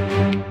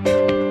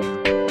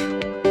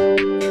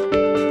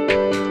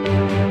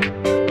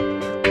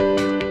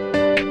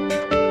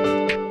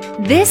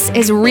This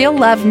is Real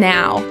Love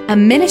Now, a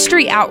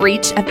ministry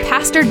outreach of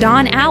Pastor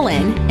Don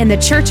Allen in the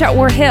church at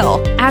War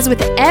Hill. As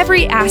with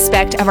every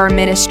aspect of our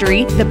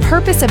ministry, the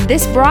purpose of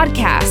this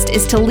broadcast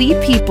is to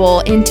lead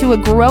people into a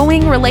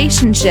growing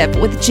relationship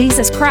with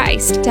Jesus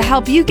Christ to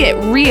help you get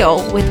real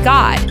with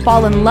God,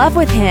 fall in love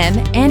with Him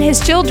and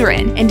His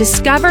children, and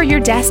discover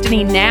your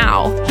destiny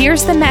now.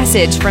 Here's the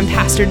message from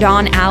Pastor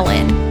Don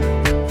Allen.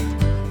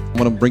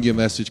 I want to bring you a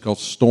message called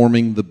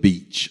Storming the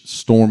Beach.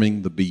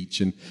 Storming the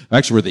Beach. And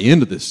actually, we're at the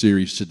end of this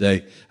series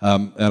today,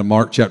 out of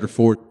Mark chapter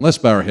 4. Let's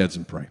bow our heads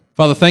and pray.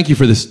 Father, thank you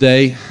for this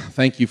day.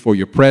 Thank you for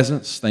your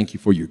presence. Thank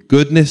you for your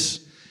goodness.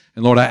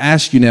 And Lord, I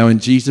ask you now in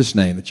Jesus'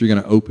 name that you're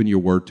going to open your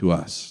word to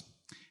us.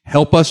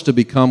 Help us to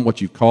become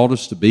what you've called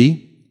us to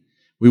be.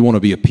 We want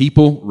to be a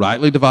people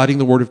rightly dividing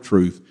the word of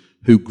truth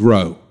who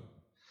grow.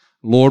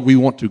 Lord, we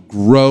want to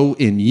grow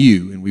in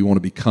you, and we want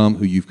to become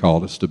who you've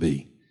called us to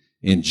be.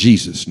 In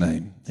Jesus'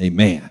 name,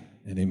 amen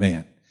and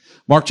amen.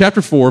 Mark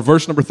chapter 4,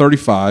 verse number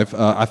 35.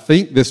 I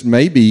think this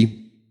may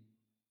be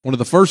one of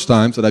the first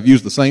times that I've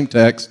used the same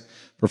text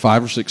for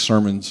 5 or 6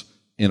 sermons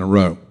in a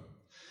row.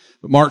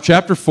 But Mark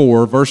chapter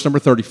 4, verse number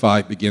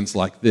 35 begins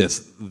like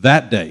this.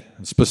 That day,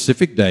 a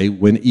specific day,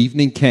 when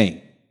evening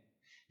came,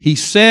 he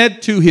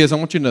said to his, I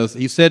want you to notice,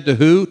 he said to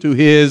who? To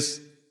his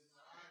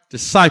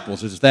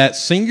disciples. Is that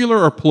singular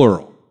or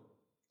plural?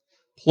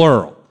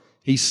 Plural.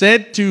 He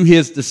said to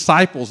his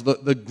disciples,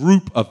 the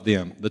group of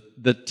them,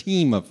 the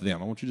team of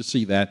them. I want you to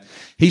see that.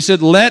 He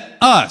said, let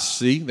us,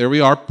 see, there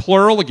we are,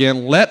 plural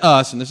again, let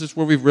us, and this is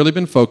where we've really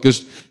been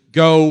focused,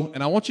 go,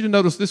 and I want you to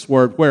notice this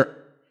word, where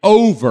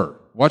over,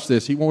 watch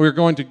this, we're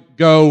going to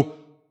go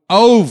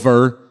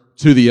over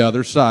to the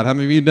other side. How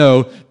many of you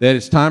know that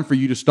it's time for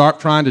you to start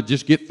trying to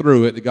just get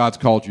through it, that God's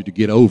called you to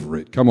get over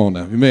it? Come on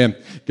now, amen.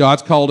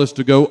 God's called us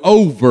to go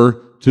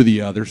over to the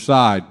other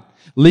side.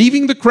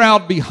 Leaving the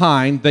crowd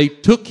behind, they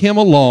took him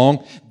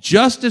along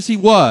just as he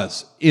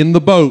was in the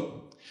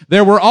boat.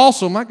 There were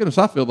also, my goodness,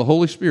 I feel the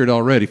Holy Spirit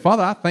already.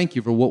 Father, I thank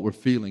you for what we're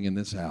feeling in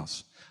this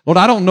house. Lord,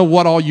 I don't know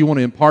what all you want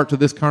to impart to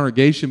this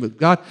congregation, but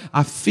God,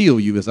 I feel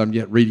you as I'm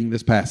yet reading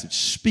this passage.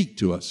 Speak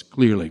to us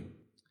clearly.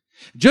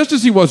 Just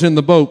as he was in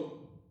the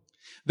boat,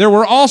 there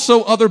were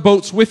also other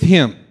boats with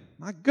him.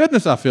 My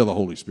goodness, I feel the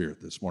Holy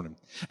Spirit this morning.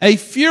 A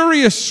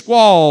furious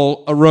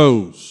squall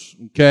arose,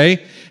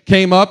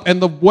 came up,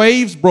 and the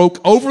waves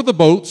broke over the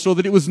boat so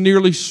that it was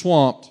nearly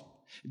swamped.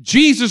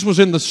 Jesus was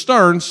in the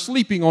stern,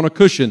 sleeping on a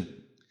cushion.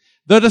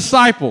 The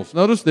disciples,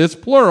 notice this,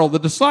 plural, the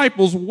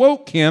disciples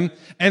woke him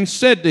and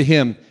said to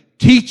him,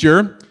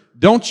 Teacher,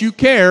 don't you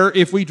care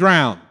if we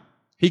drown?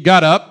 He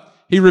got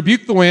up, he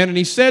rebuked the wind, and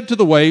he said to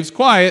the waves,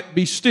 Quiet,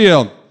 be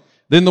still.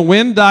 Then the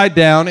wind died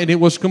down, and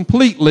it was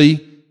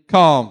completely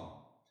calm.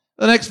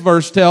 The next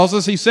verse tells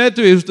us, he said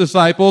to his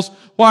disciples,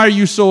 Why are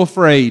you so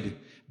afraid?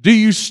 Do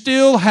you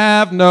still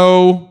have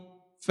no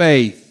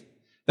faith?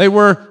 They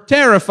were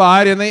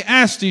terrified and they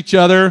asked each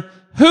other,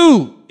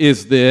 Who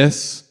is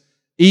this?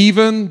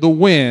 Even the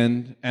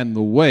wind and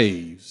the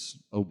waves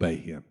obey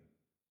him.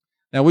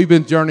 Now we've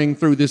been journeying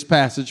through this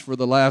passage for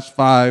the last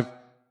 5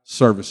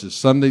 services,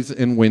 Sundays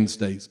and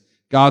Wednesdays.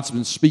 God's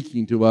been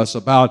speaking to us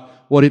about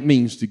what it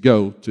means to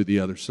go to the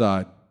other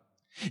side.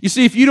 You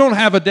see, if you don't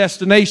have a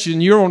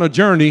destination, you're on a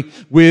journey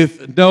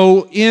with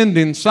no end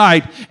in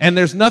sight, and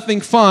there's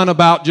nothing fun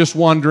about just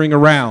wandering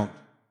around.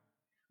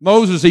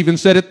 Moses even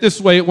said it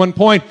this way at one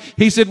point.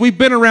 He said, we've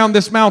been around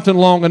this mountain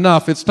long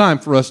enough. It's time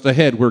for us to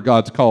head where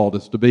God's called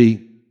us to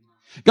be.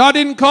 God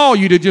didn't call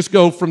you to just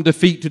go from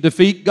defeat to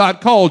defeat. God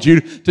called you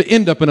to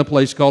end up in a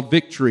place called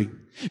victory.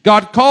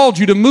 God called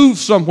you to move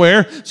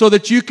somewhere so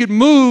that you could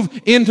move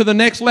into the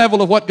next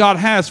level of what God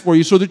has for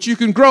you, so that you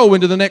can grow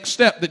into the next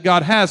step that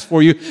God has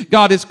for you.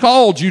 God has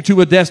called you to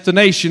a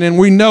destination, and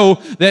we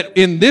know that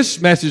in this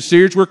message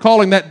series, we're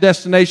calling that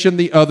destination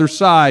the other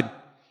side.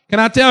 Can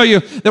I tell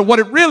you that what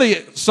it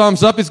really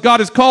sums up is God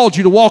has called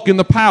you to walk in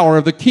the power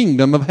of the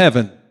kingdom of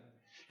heaven.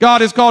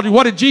 God has called you.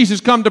 What did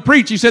Jesus come to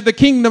preach? He said, the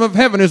kingdom of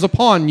heaven is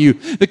upon you.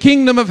 The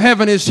kingdom of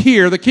heaven is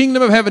here. The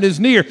kingdom of heaven is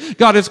near.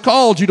 God has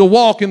called you to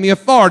walk in the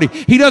authority.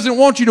 He doesn't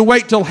want you to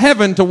wait till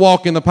heaven to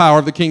walk in the power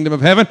of the kingdom of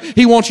heaven.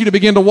 He wants you to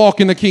begin to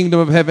walk in the kingdom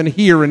of heaven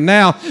here and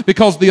now,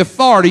 because the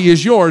authority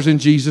is yours in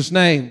Jesus'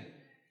 name.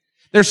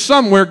 There's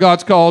somewhere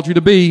God's called you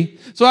to be.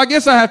 So I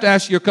guess I have to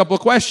ask you a couple of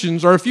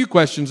questions, or a few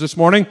questions this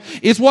morning.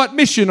 Is what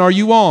mission are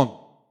you on?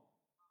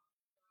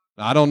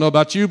 I don't know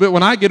about you, but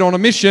when I get on a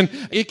mission,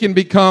 it can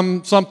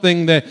become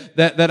something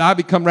that I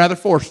become rather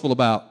forceful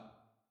about.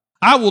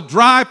 I will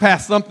drive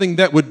past something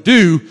that would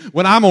do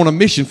when I'm on a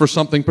mission for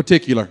something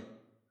particular.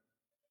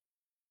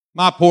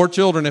 My poor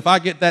children, if I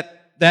get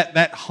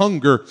that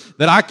hunger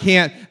that I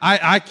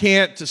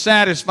can't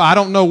satisfy, I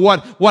don't know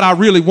what I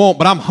really want,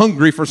 but I'm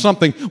hungry for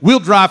something, we'll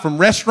drive from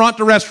restaurant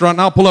to restaurant,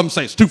 and I'll pull up and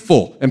say, it's too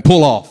full, and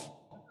pull off.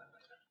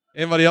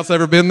 Anybody else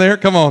ever been there?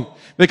 Come on.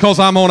 Because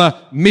I'm on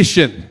a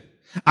mission.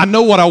 I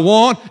know what I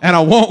want, and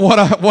I want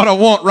what I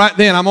want right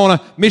then. I'm on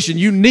a mission.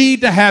 You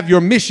need to have your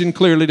mission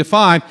clearly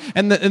defined.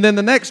 And then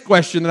the next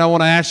question that I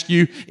want to ask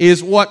you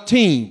is, what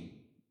team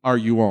are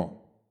you on?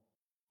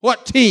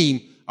 What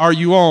team are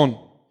you on?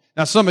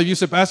 Now, some of you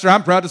say, Pastor,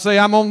 I'm proud to say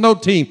I'm on no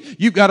team.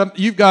 You've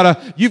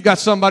got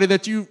somebody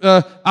that you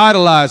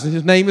idolize, and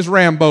his name is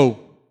Rambo.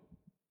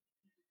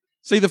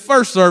 See, the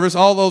first service,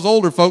 all those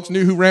older folks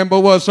knew who Rambo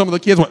was. Some of the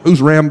kids went,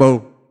 who's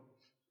Rambo?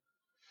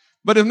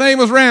 But his name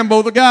was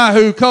Rambo, the guy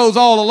who goes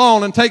all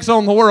alone and takes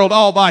on the world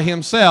all by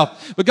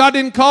himself. But God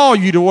didn't call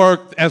you to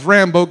work as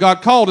Rambo.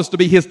 God called us to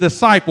be his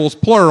disciples,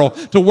 plural,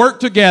 to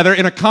work together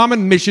in a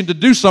common mission to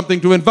do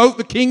something to invoke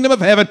the kingdom of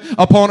heaven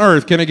upon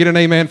earth. Can I get an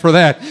amen for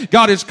that?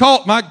 God has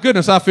called, my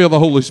goodness, I feel the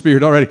Holy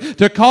Spirit already,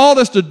 to call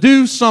us to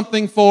do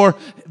something for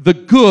the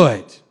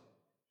good.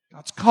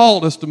 God's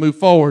called us to move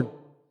forward.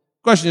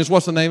 Question is,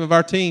 what's the name of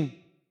our team?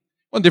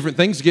 Well, different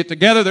things get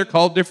together. They're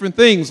called different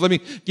things. Let me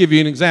give you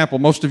an example.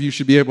 Most of you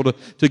should be able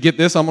to get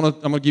this. I'm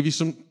gonna give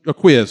you a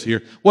quiz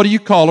here. What do you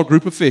call a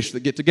group of fish that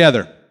get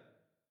together?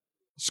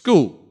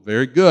 School.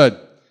 Very good.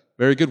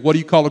 Very good. What do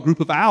you call a group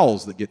of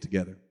owls that get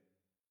together?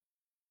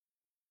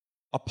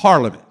 A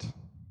parliament.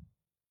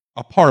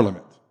 A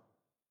parliament.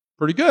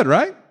 Pretty good,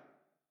 right?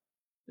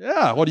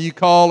 Yeah. What do you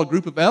call a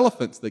group of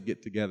elephants that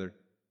get together?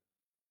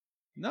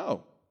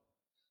 No.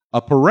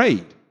 A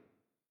parade.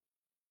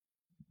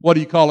 What do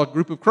you call a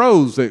group of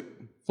crows that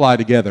fly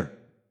together?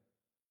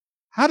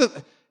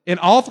 In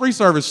all three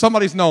services,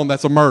 somebody's known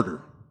that's a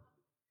murder.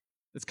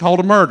 It's called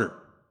a murder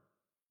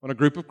when a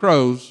group of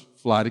crows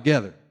fly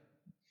together.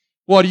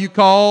 What do you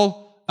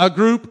call a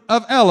group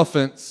of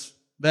elephants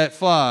that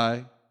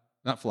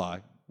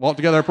walk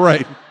together a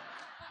parade?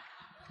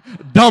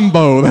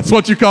 Dumbo, that's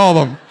what you call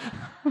them.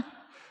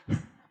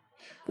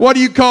 What do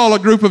you call a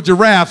group of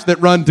giraffes that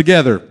run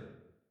together?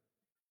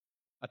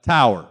 A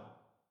tower.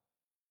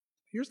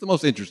 Here's the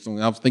most interesting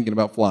one. I was thinking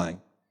about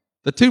flying.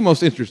 The two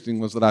most interesting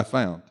ones that I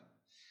found.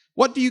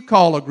 What do you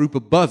call a group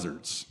of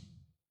buzzards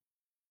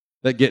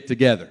that get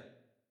together?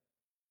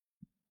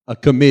 A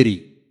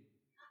committee.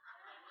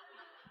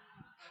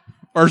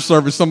 First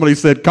service, somebody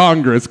said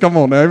Congress. Come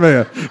on,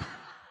 amen.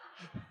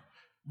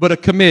 But a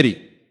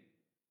committee.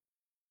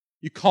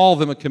 You call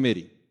them a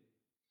committee.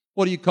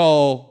 What do you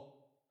call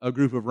a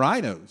group of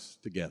rhinos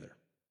together?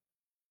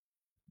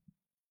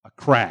 A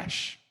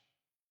crash.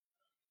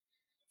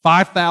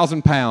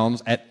 5,000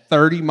 pounds at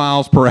 30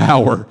 miles per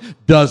hour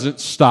doesn't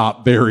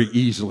stop very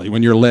easily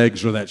when your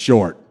legs are that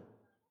short.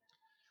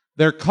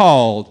 They're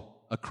called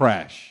a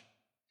crash.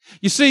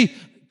 You see,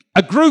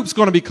 a group's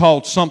going to be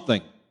called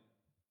something.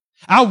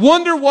 I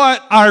wonder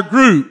what our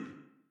group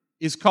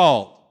is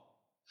called.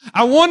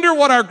 I wonder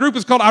what our group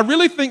is called. I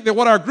really think that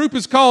what our group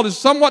is called is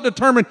somewhat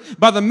determined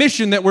by the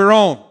mission that we're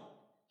on.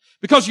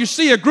 Because you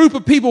see, a group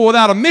of people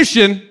without a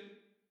mission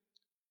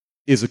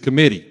is a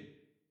committee.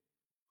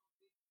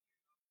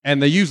 And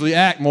they usually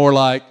act more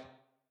like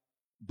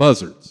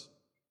buzzards.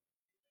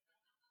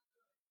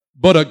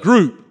 But a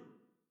group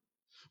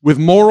with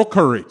moral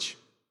courage,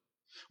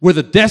 with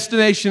a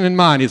destination in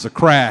mind, is a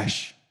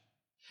crash.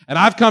 And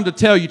I've come to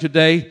tell you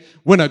today,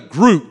 when a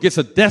group gets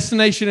a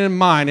destination in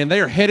mind and they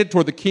are headed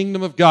toward the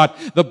kingdom of God,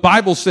 the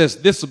Bible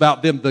says this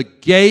about them: the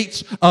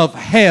gates of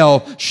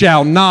hell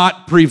shall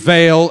not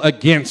prevail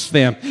against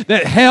them.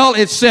 That hell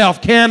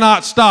itself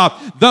cannot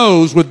stop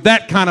those with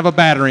that kind of a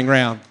battering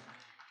ram.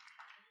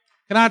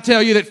 Can I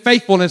tell you that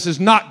faithfulness is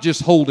not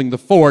just holding the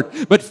fort,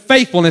 but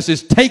faithfulness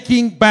is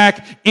taking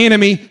back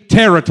enemy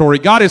territory.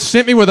 God has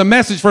sent me with a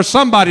message for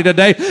somebody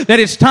today that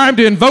it's time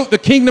to invoke the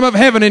kingdom of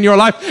heaven in your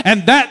life,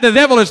 and that the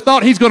devil has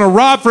thought he's going to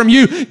rob from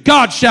you,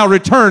 God shall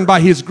return by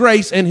his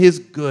grace and his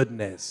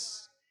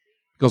goodness.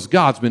 Because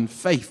God's been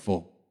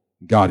faithful.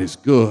 God is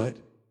good.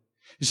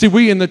 You see,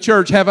 we in the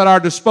church have at our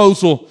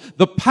disposal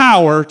the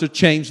power to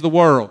change the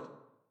world.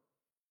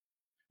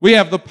 We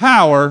have the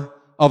power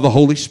of the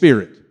Holy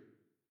Spirit.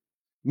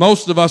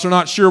 Most of us are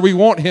not sure we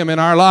want him in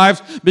our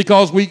lives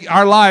because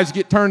our lives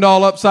get turned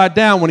all upside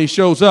down when he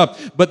shows up.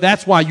 But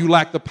that's why you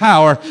lack the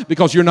power,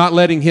 because you're not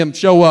letting him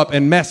show up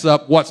and mess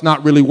up what's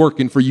not really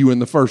working for you in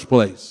the first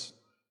place.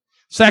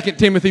 2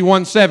 Timothy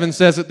 1:7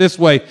 says it this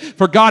way: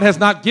 for God has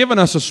not given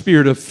us a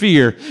spirit of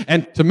fear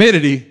and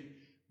timidity,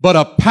 but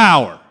of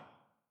power,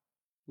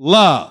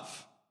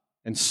 love,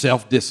 and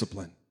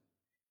self-discipline.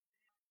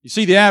 You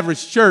see, the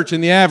average church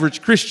and the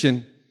average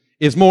Christian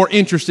is more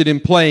interested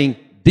in playing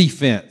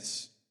defense.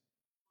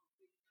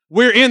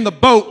 We're in the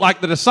boat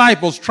like the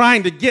disciples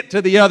trying to get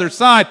to the other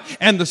side,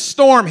 and the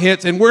storm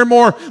hits, and we're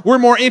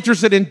more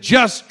interested in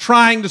just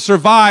trying to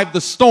survive the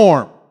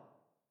storm.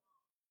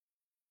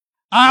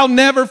 I'll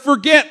never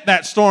forget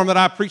that storm that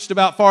I preached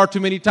about far too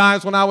many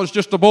times when I was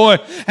just a boy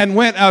and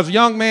went as a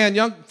young man,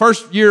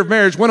 first year of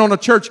marriage, went on a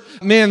church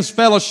men's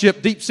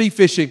fellowship deep sea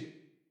fishing.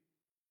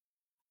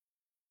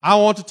 I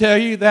want to tell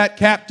you that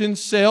captain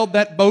sailed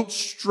that boat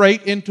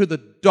straight into the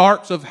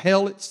darks of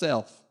hell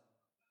itself.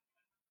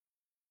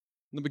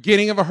 In the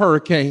beginning of a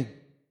hurricane.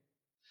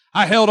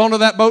 I held onto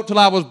that boat till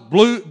I was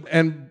blue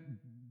and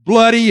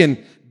bloody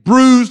and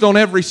bruised on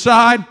every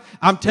side.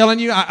 I'm telling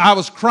you, I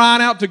was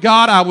crying out to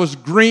God. I was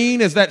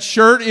green as that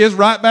shirt is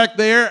right back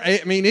there.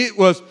 I mean, it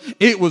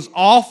was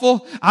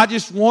awful. I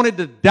just wanted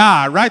to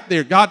die right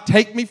there. God,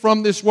 take me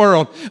from this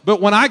world.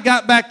 But when I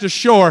got back to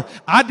shore,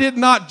 I did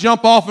not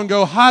jump off and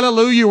go,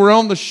 hallelujah, we're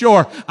on the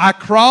shore. I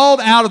crawled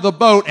out of the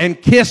boat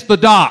and kissed the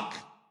dock.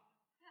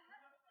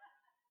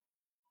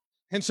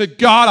 And said,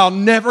 God, I'll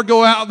never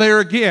go out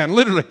there again.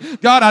 Literally,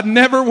 God, I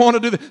never want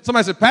to do that.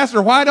 Somebody said,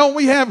 Pastor, why don't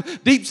we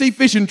have deep sea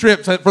fishing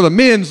trips for the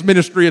men's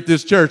ministry at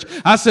this church?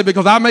 I said,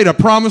 because I made a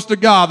promise to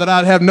God that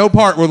I'd have no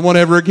part with one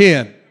ever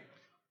again.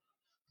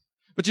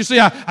 But you see,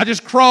 I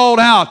just crawled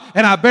out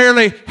and I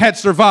barely had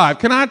survived.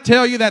 Can I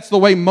tell you that's the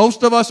way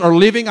most of us are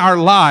living our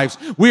lives?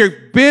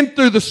 We've been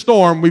through the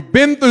storm, we've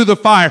been through the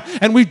fire,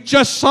 and we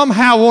just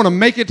somehow want to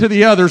make it to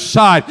the other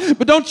side.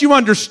 But don't you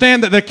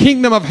understand that the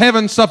kingdom of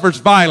heaven suffers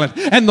violence,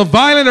 and the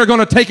violent are going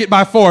to take it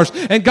by force?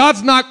 And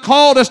God's not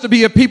called us to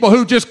be a people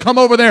who just come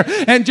over there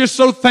and just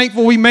so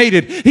thankful we made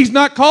it. He's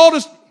not called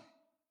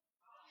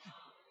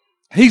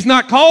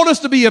us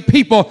to be a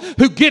people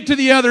who get to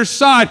the other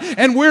side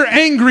and we're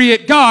angry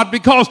at God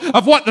because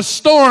of what the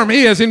storm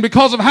is and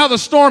because of how the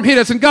storm hit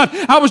us. And God,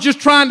 I was just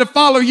trying to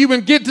follow you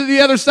and get to the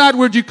other side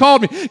where you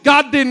called me.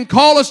 God didn't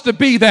call us to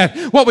be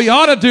that. What we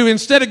ought to do,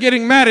 instead of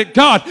getting mad at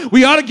God,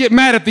 we ought to get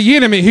mad at the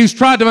enemy who's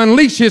tried to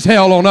unleash his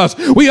hell on us.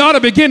 We ought to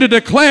begin to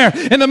declare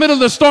in the middle of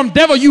the storm,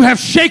 devil, you have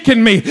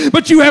shaken me,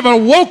 but you have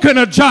awoken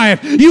a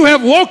giant. You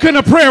have woken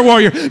a prayer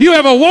warrior. You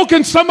have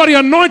awoken somebody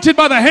anointed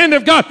by the hand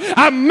of God.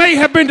 I may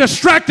have been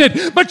distracted,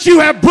 but you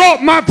have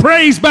brought my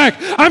praise back.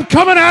 I'm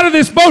coming out of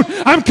this boat.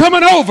 I'm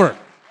coming over.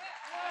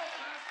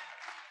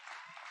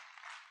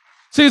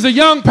 See, as a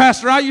young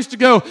pastor, I used to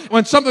go,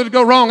 when something would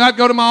go wrong, I'd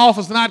go to my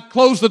office and I'd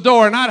close the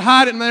door and I'd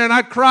hide it in there and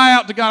I'd cry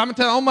out to God. I'm going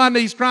to tell you, on my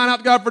knees, crying out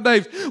to God for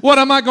days. What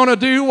am I going to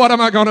do? What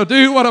am I going to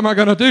do? What am I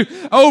going to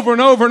do? Over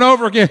and over and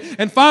over again.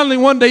 And finally,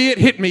 one day it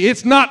hit me.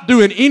 It's not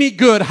doing any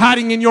good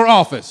hiding in your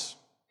office.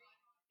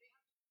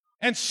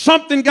 And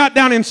something got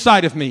down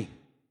inside of me.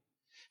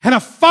 And a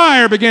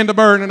fire began to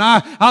burn, and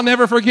I'll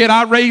never forget,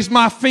 I raised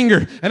my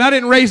finger, and I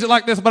didn't raise it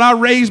like this, but I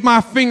raised my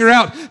finger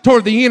out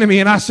toward the enemy,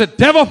 and I said,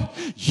 devil,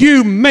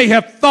 you may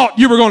have thought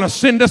you were going to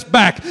send us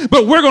back,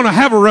 but we're going to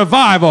have a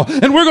revival,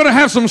 and we're going to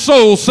have some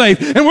souls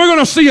saved, and we're going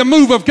to see a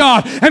move of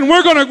God, and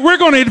we're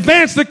going to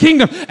advance the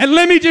kingdom. And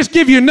let me just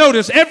give you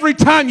notice, every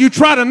time you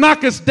try to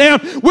knock us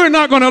down, we're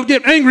not going to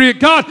get angry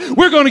at God.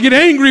 We're going to get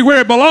angry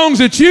where it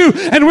belongs, at you,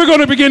 and we're going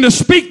to begin to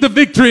speak the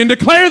victory and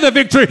declare the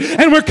victory,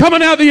 and we're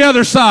coming out the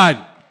other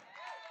side.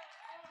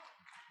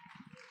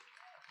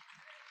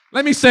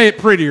 Let me say it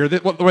prettier,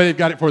 the way they've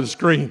got it for the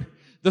screen.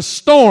 The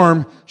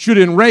storm should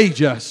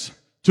enrage us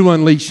to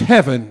unleash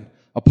heaven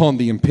upon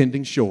the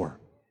impending shore.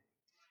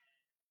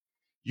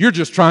 You're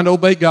just trying to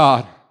obey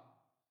God,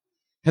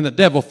 and the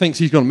devil thinks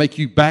he's going to make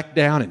you back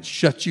down and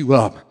shut you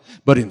up.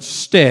 But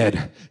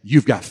instead,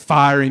 you've got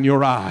fire in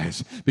your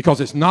eyes,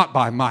 because it's not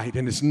by might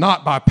and it's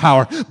not by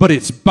power, but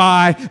it's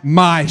by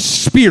my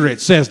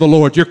Spirit, says the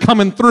Lord. You're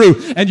coming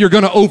through and you're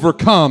going to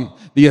overcome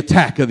the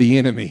attack of the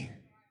enemy.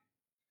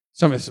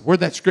 Somebody said, where'd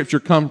that scripture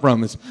come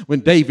from? It's when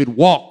David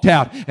walked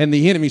out and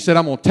the enemy said,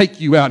 I'm going to take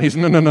you out. He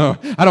said, no.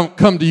 I don't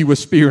come to you with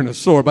spear and a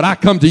sword, but I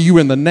come to you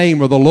in the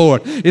name of the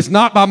Lord. It's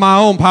not by my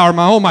own power,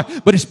 my own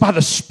might, but it's by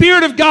the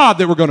Spirit of God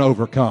that we're going to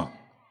overcome.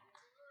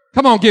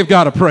 Come on, give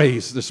God a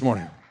praise this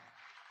morning.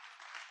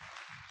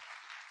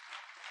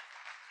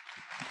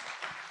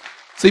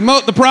 See,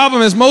 the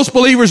problem is most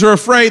believers are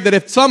afraid that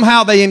if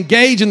somehow they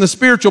engage in the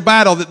spiritual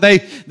battle,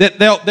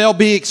 that they'll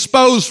be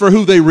exposed for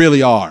who they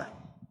really are.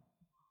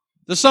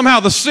 That somehow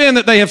the sin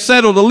that they have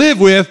settled to live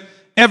with,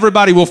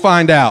 everybody will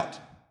find out. Let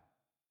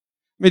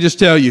me just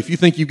tell you, if you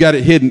think you've got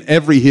it hidden,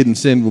 every hidden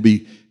sin will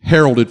be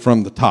heralded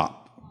from the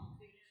top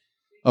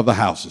of the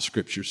house, as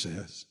Scripture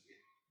says.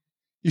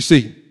 You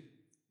see,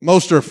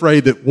 most are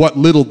afraid that what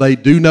little they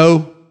do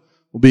know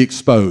will be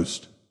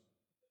exposed.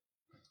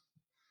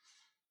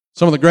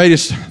 Some of the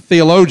greatest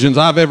theologians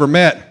I've ever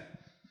met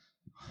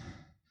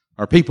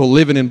are people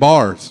living in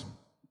bars.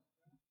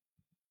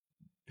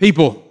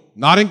 People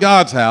not in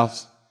God's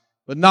house,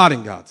 but not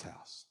in God's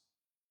house.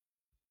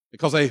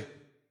 Because they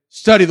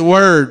study the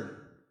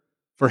Word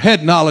for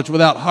head knowledge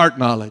without heart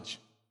knowledge.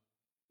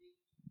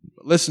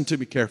 But listen to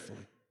me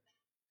carefully.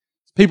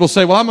 People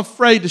say, well, I'm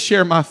afraid to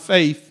share my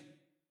faith,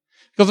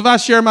 because if I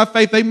share my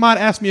faith, they might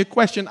ask me a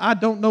question I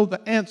don't know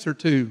the answer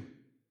to.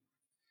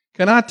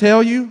 Can I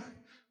tell you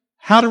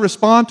how to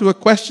respond to a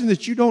question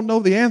that you don't know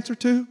the answer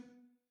to?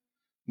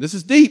 This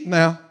is deep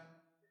now.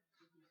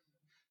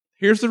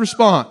 Here's the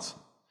response.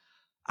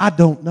 I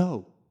don't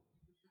know.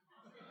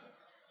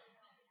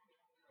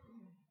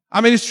 I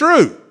mean, it's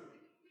true.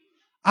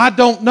 I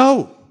don't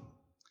know.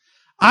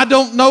 I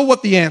don't know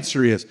what the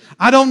answer is.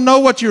 I don't know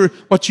what you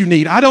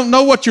need. I don't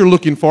know what you're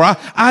looking for.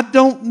 I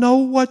don't know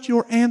what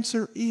your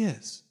answer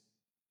is.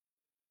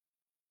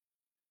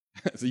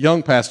 As a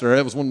young pastor,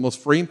 that was one of the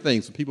most freeing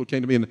things. When people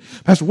came to me and,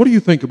 Pastor, what do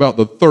you think about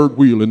the third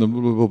wheel in the blah,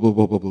 blah, blah,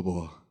 blah, blah, blah,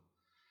 blah?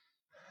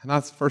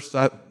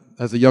 And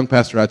as a young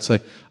pastor, I'd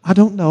say, I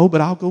don't know, but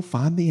I'll go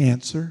find the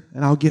answer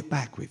and I'll get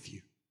back with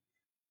you.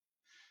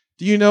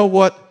 Do you know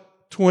what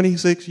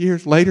 26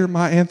 years later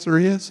my answer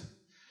is?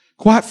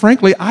 Quite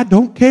frankly, I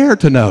don't care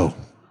to know.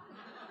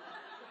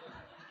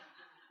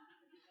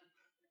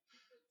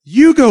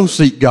 You go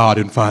seek God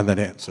and find that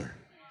answer.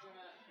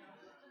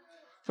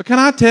 But can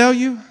I tell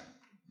you,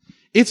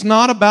 it's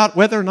not about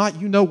whether or not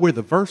you know where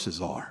the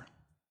verses are.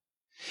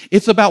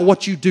 It's about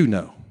what you do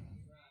know.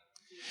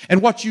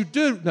 And what you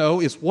do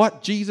know is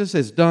what Jesus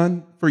has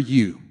done for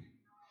you.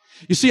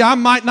 You see, I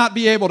might not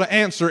be able to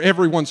answer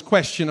everyone's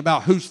question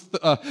about whose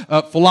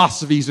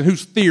philosophies and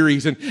whose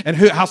theories and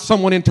how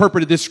someone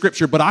interpreted this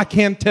scripture, but I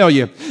can tell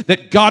you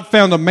that God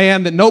found a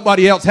man that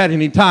nobody else had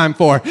any time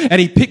for,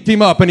 and He picked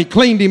him up, and He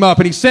cleaned him up,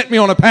 and He set me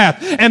on a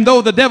path. And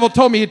though the devil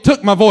told me He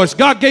took my voice,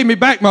 God gave me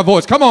back my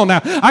voice. Come on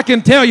now. I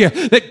can tell you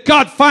that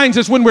God finds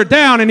us when we're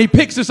down, and He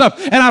picks us up.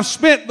 And I've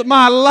spent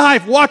my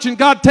life watching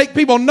God take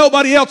people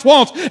nobody else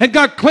wants, and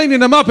God cleaning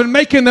them up and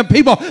making them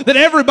people that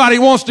everybody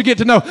wants to get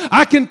to know.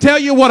 I can tell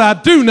you what I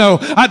do know.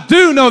 I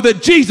do know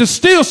that Jesus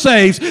still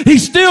saves. He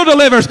still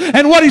delivers.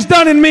 And what He's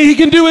done in me, He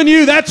can do in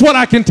you. That's what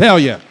I can tell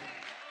you.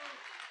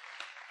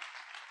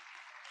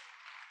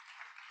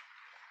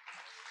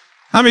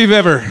 How many of you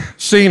have ever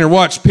seen or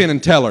watched Penn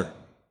and Teller?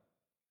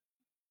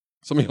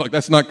 Some of you are like,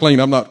 that's not clean.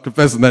 I'm not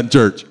confessing that in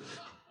church.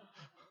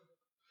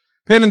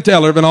 Penn and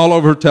Teller have been all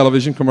over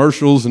television,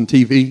 commercials, and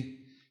TV.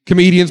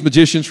 Comedians,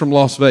 magicians from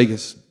Las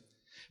Vegas.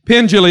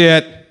 Penn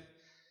Jillette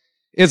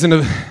is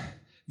a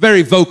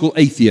very vocal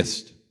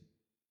atheist.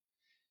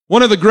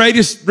 One of the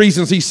greatest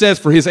reasons he says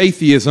for his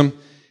atheism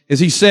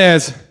is he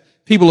says,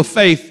 people of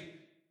faith,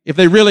 if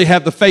they really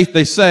have the faith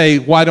they say,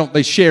 why don't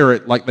they share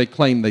it like they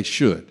claim they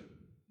should?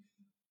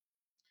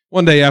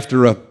 One day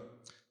after a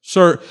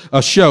show,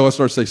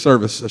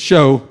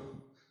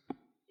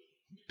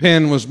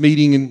 Penn was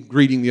meeting and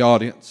greeting the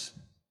audience.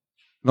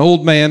 An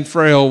old man,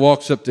 frail,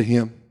 walks up to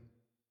him,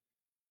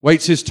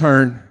 waits his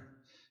turn.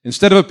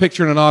 Instead of a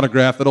picture and an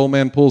autograph, that old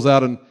man pulls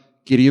out a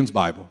Gideon's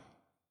Bible.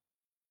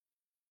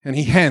 And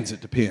he hands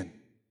it to Penn.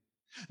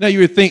 Now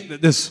you would think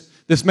that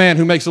this man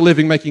who makes a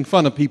living making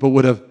fun of people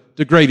would have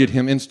degraded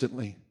him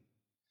instantly.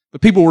 But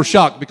people were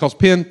shocked because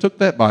Penn took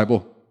that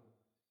Bible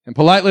and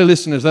politely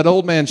listened as that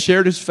old man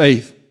shared his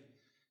faith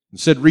and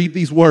said, read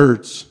these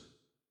words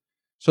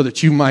so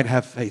that you might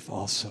have faith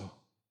also.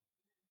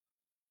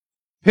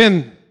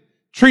 Penn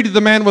treated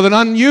the man with an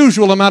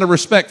unusual amount of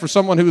respect for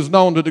someone who was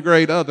known to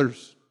degrade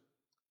others.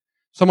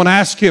 Someone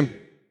asked him,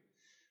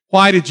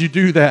 why did you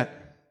do that?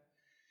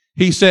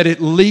 He said at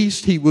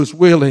least he was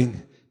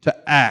willing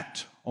to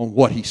act on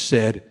what he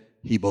said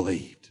he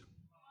believed.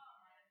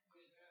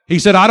 He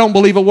said, I don't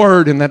believe a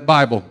word in that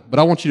Bible, but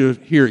I want you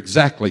to hear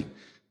exactly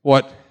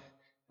what,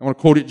 I want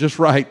to quote it just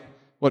right,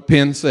 what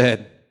Penn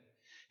said.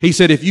 He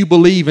said, if you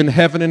believe in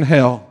heaven and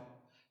hell,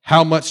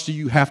 how much do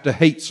you have to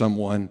hate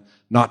someone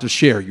not to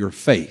share your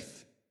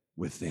faith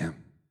with them?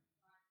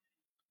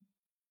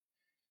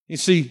 You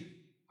see,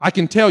 I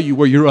can tell you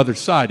where your other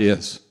side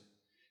is.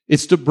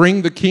 It's to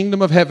bring the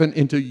kingdom of heaven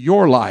into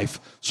your life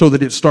so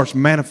that it starts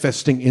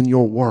manifesting in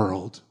your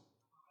world.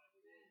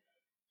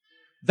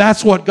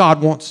 That's what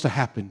God wants to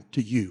happen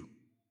to you.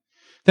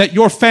 That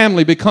your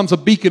family becomes a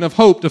beacon of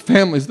hope to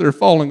families that are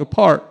falling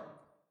apart.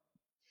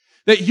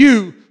 That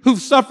you, who've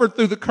suffered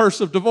through the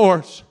curse of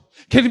divorce,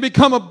 can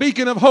become a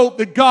beacon of hope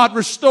that God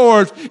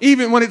restores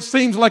even when it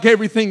seems like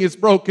everything is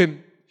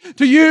broken.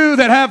 To you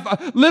that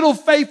have little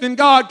faith in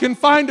God can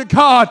find a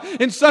God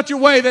in such a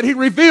way that He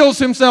reveals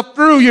Himself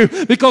through you,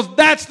 because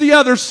that's the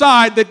other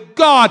side, that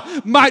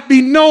God might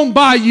be known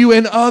by you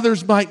and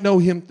others might know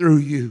Him through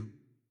you.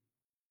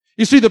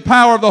 You see, the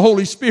power of the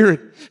Holy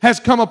Spirit has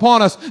come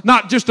upon us,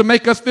 not just to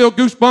make us feel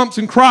goosebumps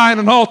and cry in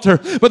an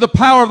altar, but the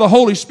power of the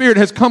Holy Spirit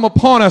has come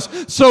upon us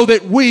so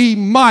that we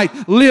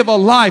might live a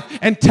life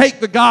and take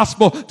the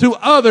gospel to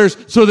others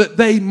so that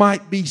they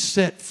might be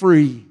set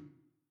free.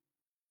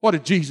 What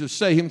did Jesus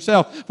say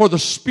Himself? For the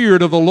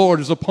Spirit of the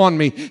Lord is upon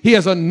me. He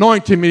has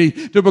anointed me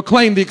to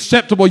proclaim the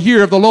acceptable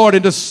year of the Lord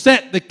and to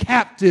set the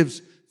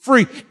captives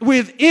free.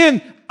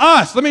 Within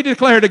us, let me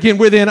declare it again,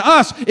 within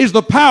us is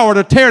the power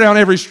to tear down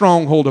every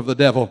stronghold of the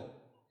devil.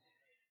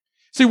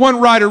 See, one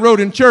writer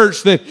wrote in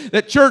church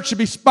that church should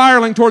be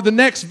spiraling toward the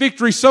next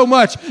victory so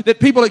much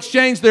that people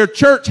exchange their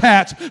church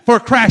hats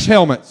for crash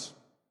helmets.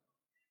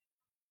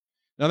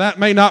 Now that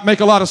may not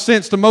make a lot of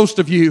sense to most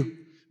of you,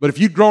 but if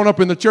you'd grown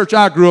up in the church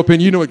I grew up in,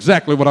 you know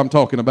exactly what I'm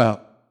talking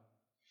about.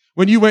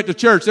 When you went to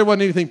church, there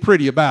wasn't anything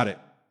pretty about it.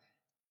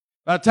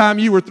 By the time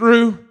you were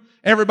through,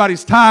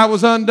 everybody's tie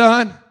was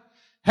undone.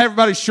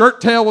 Everybody's shirt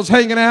tail was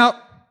hanging out.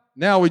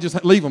 Now we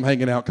just leave them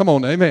hanging out. Come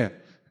on, amen.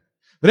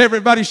 But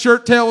everybody's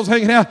shirt tail was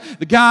hanging out.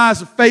 The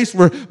guys' face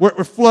were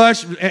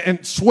flush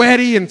and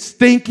sweaty and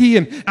stinky.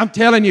 And I'm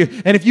telling you,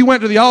 and if you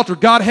went to the altar,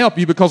 God help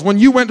you, because when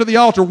you went to the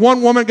altar,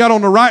 one woman got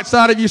on the right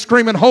side of you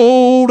screaming,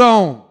 hold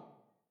on.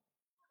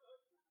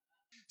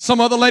 Some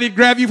other lady would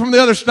grab you from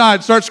the other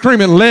side, start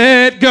screaming,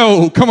 let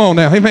go. Come on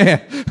now,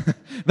 amen.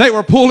 They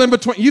were pulled in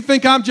between. You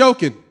think I'm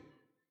joking?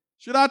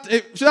 Should I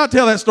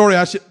tell that story?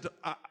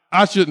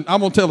 I shouldn't.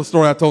 I'm going to tell the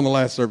story I told in the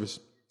last service.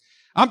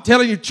 I'm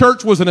telling you,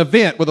 church was an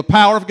event with the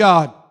power of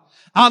God.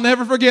 I'll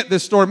never forget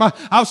this story.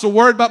 I was so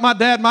worried about my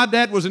dad. My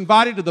dad was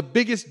invited to the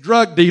biggest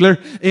drug dealer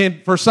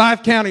in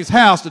Forsyth County's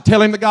house to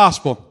tell him the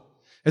gospel.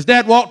 As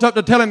Dad walked up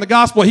to tell him the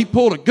gospel, he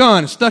pulled a gun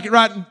and stuck it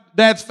right in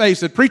Dad's face.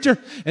 Said, "Preacher,"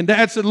 and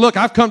Dad said, "Look,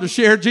 I've come to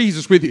share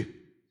Jesus with you."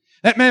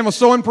 That man was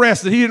so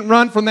impressed that he didn't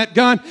run from that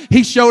gun.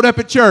 He showed up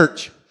at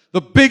church.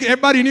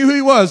 Everybody knew who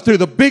he was too.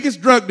 The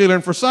biggest drug dealer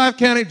in Forsyth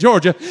County,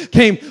 Georgia,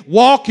 came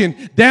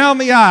walking down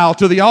the aisle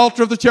to the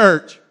altar of the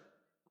church.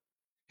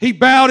 He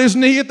bowed his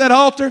knee at that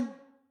altar.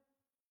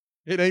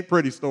 It ain't a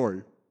pretty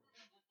story.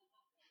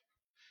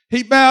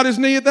 He bowed his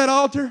knee at that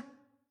altar.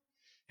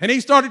 And he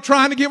started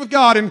trying to get with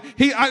God. And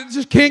I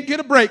just can't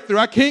get a breakthrough.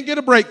 I can't get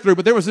a breakthrough.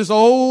 But there was this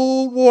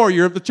old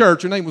warrior of the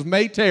church. Her name was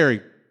May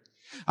Terry.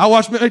 I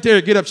watched May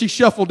Terry get up. She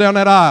shuffled down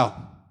that aisle.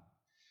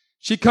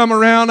 She come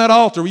around that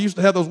altar. We used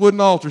to have those wooden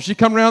altars. She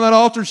come around that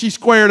altar. She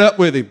squared up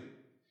with him.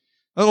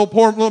 That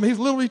he's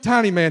a little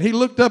tiny man. He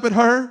looked up at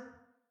her.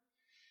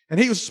 And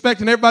he was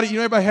expecting everybody,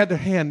 everybody had their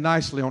hand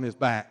nicely on his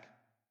back.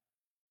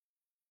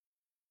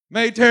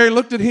 May Terry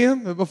looked at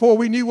him, and before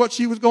we knew what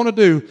she was going to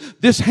do,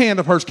 this hand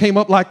of hers came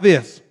up like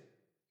this.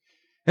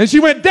 And she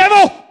went,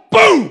 "Devil,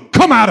 boom,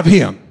 come out of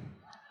him."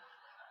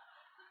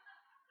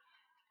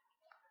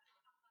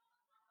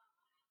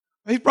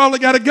 He's probably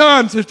got a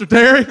gun, Sister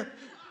Terry.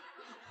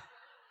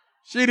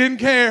 She didn't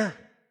care.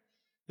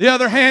 The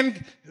other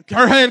hand,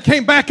 her hand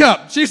came back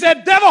up. She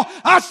said, "Devil,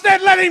 I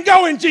said let him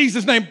go in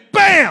Jesus' name."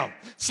 Bam!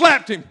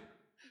 Slapped him.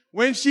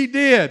 When she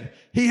did,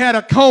 he had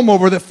a comb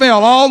over that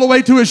fell all the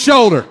way to his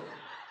shoulder.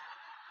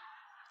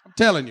 I'm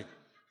telling you.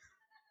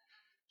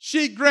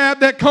 She grabbed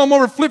that comb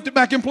over, flipped it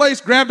back in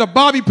place, grabbed a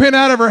bobby pin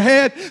out of her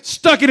head,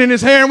 stuck it in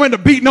his hair, and went to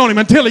beating on him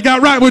until he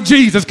got right with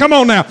Jesus. Come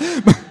on now.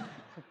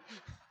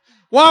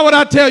 Why would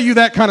I tell you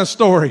that kind of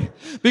story?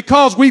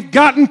 Because we've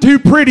gotten too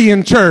pretty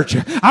in church.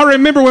 I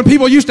remember when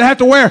people used to have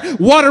to wear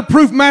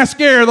waterproof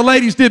mascara, the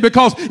ladies did,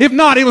 because if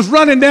not, it was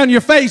running down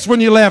your face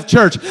when you left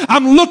church.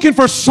 I'm looking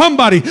for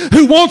somebody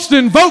who wants to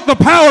invoke the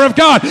power of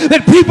God,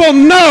 that people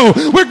know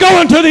we're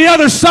going to the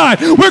other side.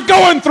 We're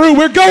going through.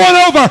 We're going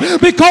over,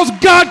 because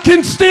God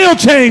can still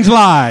change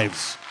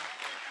lives.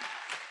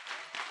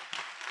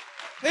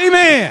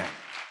 Amen.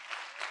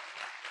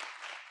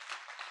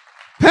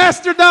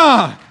 Pastor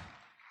Don.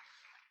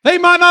 They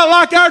might not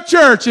like our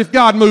church if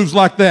God moves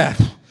like that.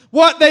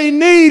 What they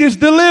need is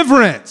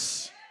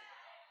deliverance.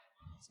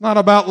 It's not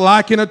about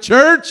liking a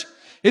church.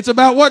 It's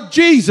about what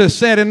Jesus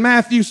said in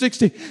Matthew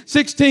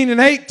 16 and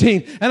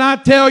 18. And I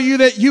tell you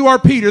that you are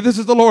Peter. This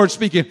is the Lord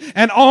speaking.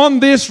 And on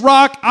this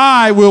rock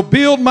I will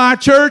build my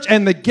church,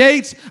 and the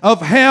gates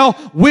of hell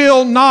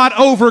will not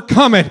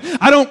overcome it.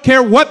 I don't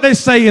care what they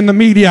say in the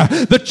media.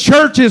 The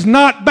church is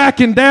not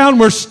backing down.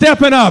 We're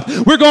stepping up.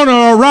 We're going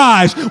to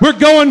arise. We're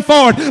going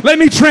forward. Let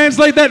me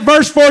translate that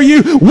verse for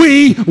you.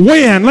 We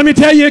win. Let me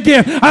tell you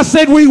again. I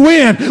said we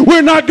win.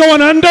 We're not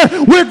going under.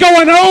 We're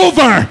going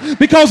over,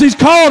 because He's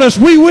called us.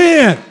 We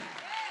win.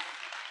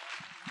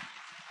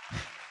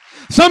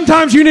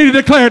 Sometimes you need to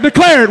declare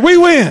it. We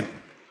win.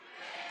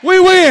 We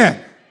win.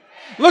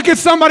 Look at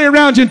somebody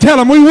around you and tell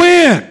them, we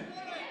win.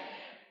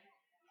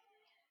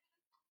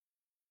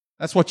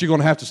 That's what you're going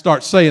to have to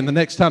start saying the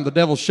next time the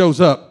devil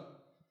shows up.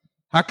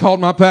 I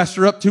called my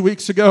pastor up 2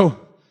 weeks ago,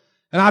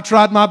 and I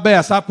tried my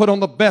best. I put on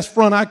the best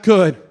front I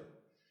could.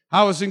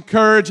 I was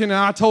encouraging, and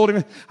I told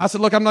him, I said,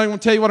 "Look, I'm not even going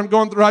to tell you what I'm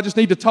going through. I just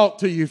need to talk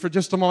to you for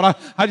just a moment.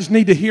 I just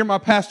need to hear my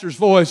pastor's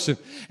voice."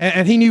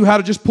 And he knew how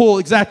to just pull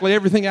exactly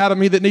everything out of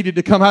me that needed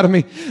to come out of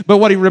me. But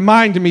what he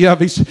reminded me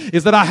of is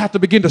that I have to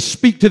begin to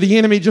speak to the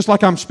enemy just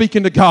like I'm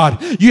speaking to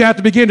God. You have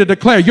to begin to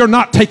declare, "You're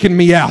not taking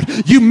me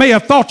out. You may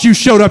have thought you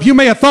showed up. You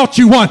may have thought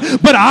you won.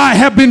 But I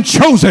have been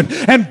chosen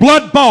and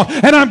blood bought.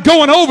 And I'm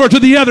going over to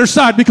the other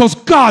side because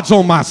God's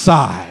on my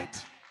side."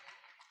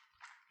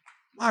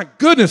 My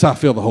goodness, I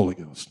feel the Holy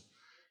Ghost.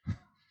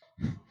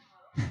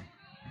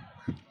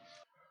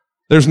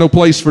 There's no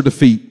place for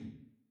defeat.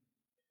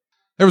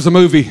 There was a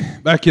movie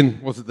back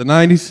in, was it the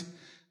 90s,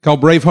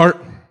 called Braveheart?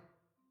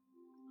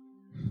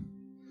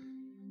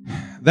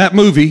 That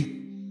movie,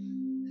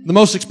 the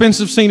most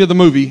expensive scene of the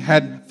movie,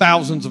 had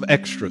thousands of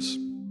extras,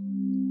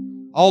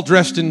 all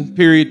dressed in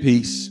period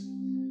piece,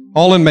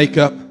 all in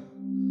makeup,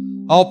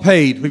 all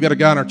paid. We've got a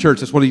guy in our church,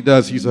 that's what he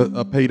does. He's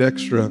a paid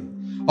extra.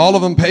 All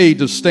of them paid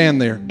to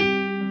stand there.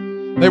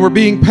 They were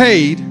being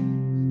paid,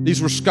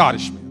 these were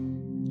Scottish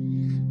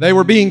men. They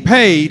were being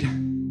paid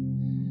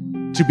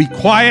to be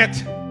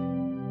quiet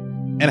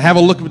and have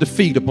a look of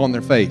defeat upon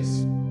their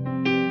face.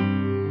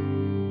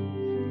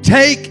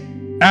 Take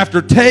after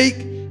take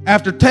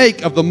after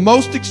take of the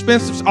most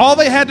expensive. All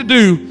they had to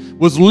do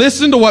was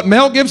listen to what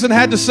Mel Gibson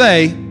had to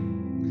say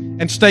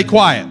and stay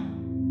quiet.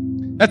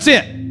 That's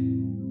it.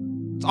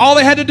 That's all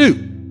they had to do.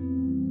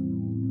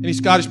 Any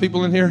Scottish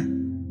people in here?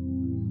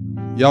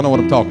 Y'all know what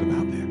I'm talking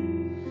about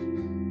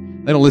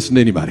then. They don't listen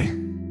to anybody.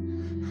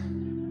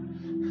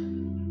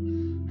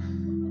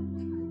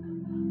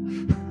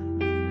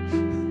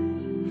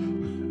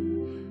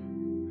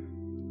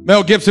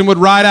 Mel Gibson would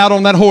ride out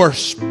on that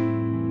horse,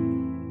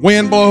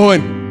 wind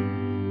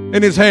blowing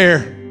in his hair,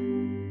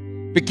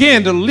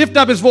 began to lift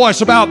up his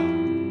voice about,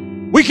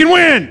 we can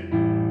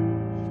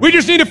win. We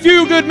just need a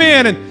few good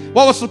men. And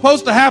what was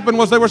supposed to happen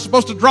was they were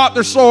supposed to drop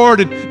their sword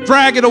and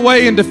drag it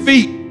away in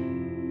defeat.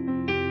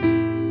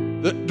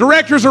 The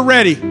directors are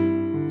ready.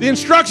 The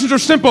instructions are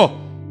simple.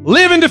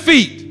 Live in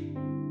defeat.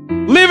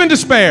 Live in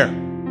despair.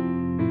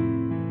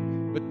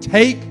 But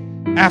take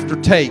after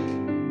take,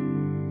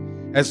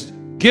 as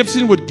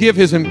Gibson would give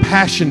his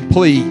impassioned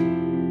plea,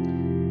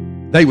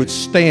 they would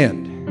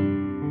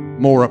stand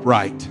more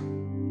upright.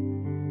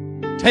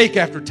 Take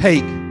after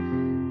take,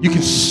 you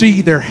can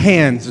see their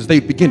hands as they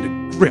begin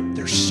to grip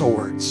their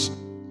swords.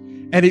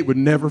 And it would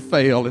never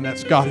fail in that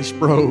Scottish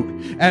brogue.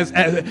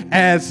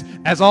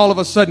 As all of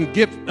a sudden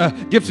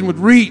Gibson would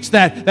reach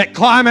that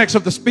climax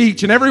of the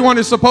speech, and everyone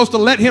is supposed to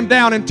let him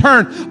down and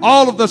turn.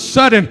 All of a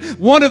sudden,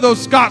 one of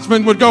those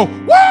Scotsmen would go,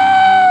 woo!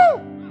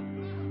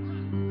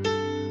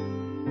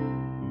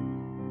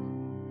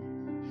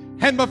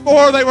 And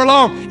before they were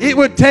long, it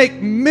would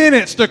take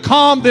minutes to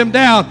calm them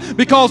down,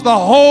 because the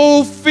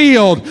whole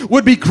field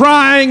would be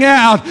crying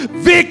out,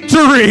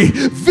 victory,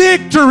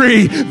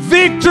 victory,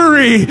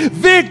 victory,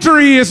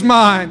 victory is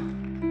mine.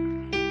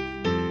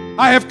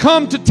 I have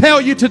come to tell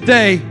you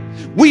today,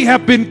 we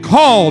have been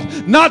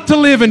called not to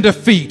live in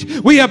defeat.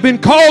 We have been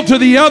called to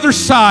the other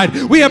side.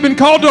 We have been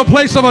called to a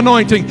place of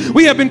anointing.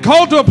 We have been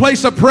called to a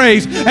place of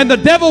praise. And the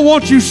devil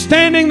wants you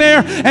standing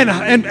there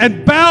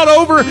and bowed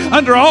over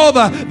under all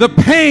the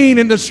pain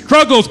and the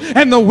struggles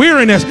and the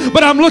weariness.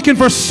 But I'm looking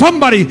for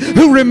somebody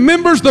who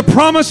remembers the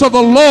promise of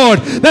the Lord,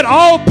 that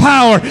all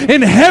power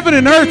in heaven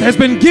and earth has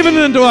been given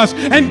unto us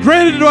and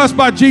granted to us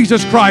by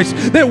Jesus Christ,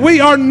 that we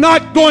are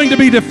not going to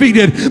be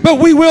defeated, but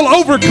we will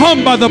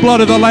overcome by the blood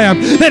of the Lamb,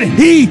 that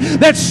He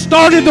that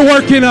started the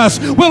work in us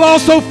will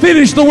also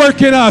finish the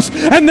work in us,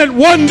 and that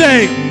one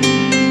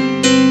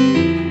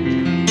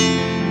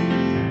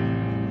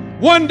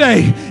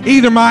day,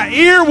 either my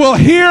ear will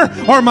hear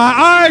or my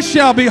eyes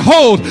shall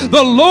behold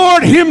the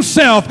Lord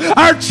Himself,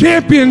 our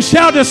champion,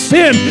 shall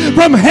descend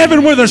from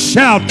heaven with a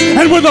shout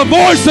and with the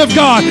voice of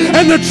God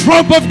and the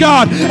trump of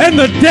God, and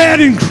the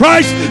dead in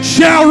Christ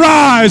shall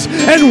rise,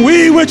 and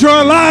we which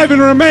are alive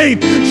and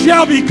remain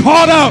shall be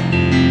caught up.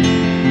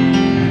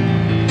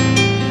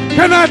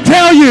 Can I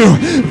tell you,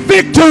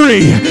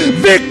 victory,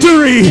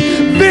 victory,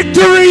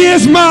 victory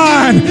is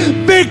mine.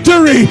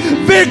 Victory,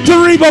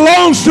 victory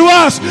belongs to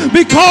us,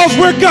 because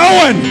we're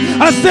going.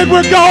 I said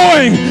we're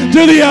going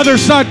to the other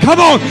side. Come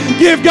on,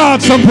 give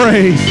God some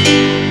praise.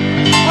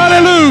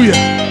 Hallelujah.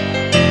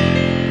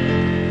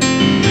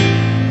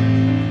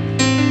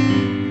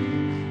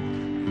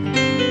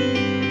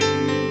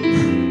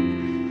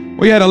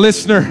 We had a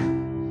listener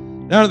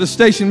down at the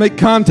station make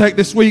contact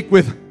this week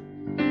with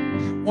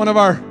one of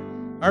our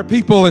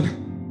people,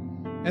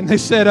 and they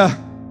said,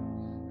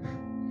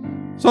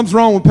 something's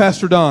wrong with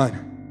Pastor Don.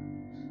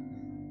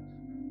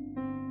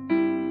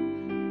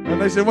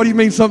 And they said, what do you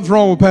mean something's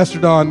wrong with Pastor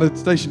Don? The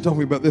station told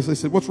me about this. They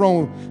said, what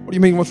do you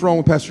mean what's wrong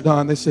with Pastor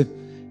Don? They said,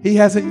 he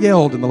hasn't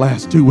yelled in the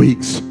last 2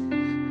 weeks.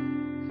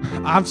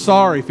 I'm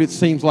sorry if it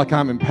seems like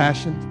I'm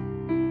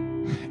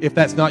impassioned, if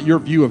that's not your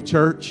view of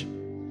church,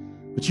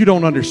 but you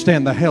don't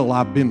understand the hell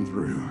I've been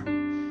through.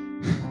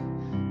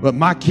 But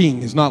my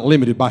king is not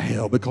limited by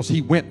hell, because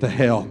he went to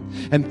hell.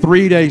 And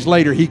 3 days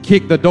later, he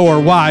kicked the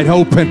door wide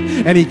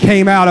open and he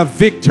came out a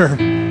victor.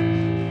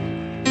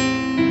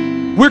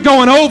 We're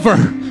going over.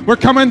 We're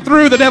coming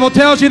through. The devil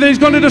tells you that he's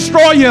going to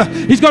destroy you.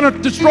 He's going to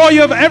destroy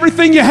you of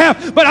everything you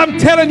have. But I'm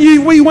telling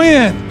you, we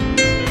win.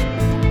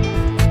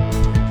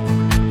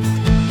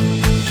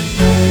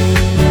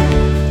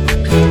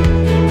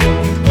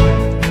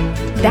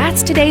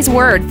 That's today's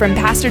word from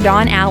Pastor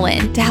Don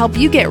Allen to help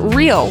you get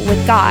real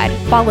with God,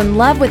 fall in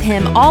love with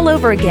Him all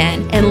over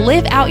again, and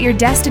live out your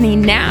destiny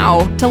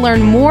now. To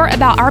learn more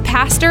about our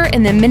pastor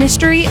and the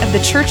ministry of the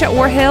church at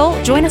War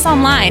Hill, join us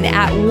online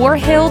at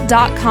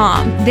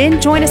warhill.com. Then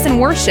join us in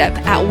worship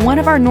at one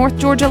of our North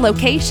Georgia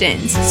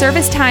locations.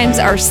 Service times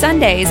are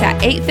Sundays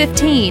at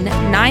 8:15,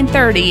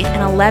 9:30,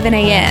 and 11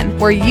 a.m.,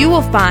 where you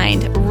will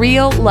find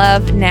real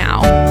love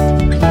now.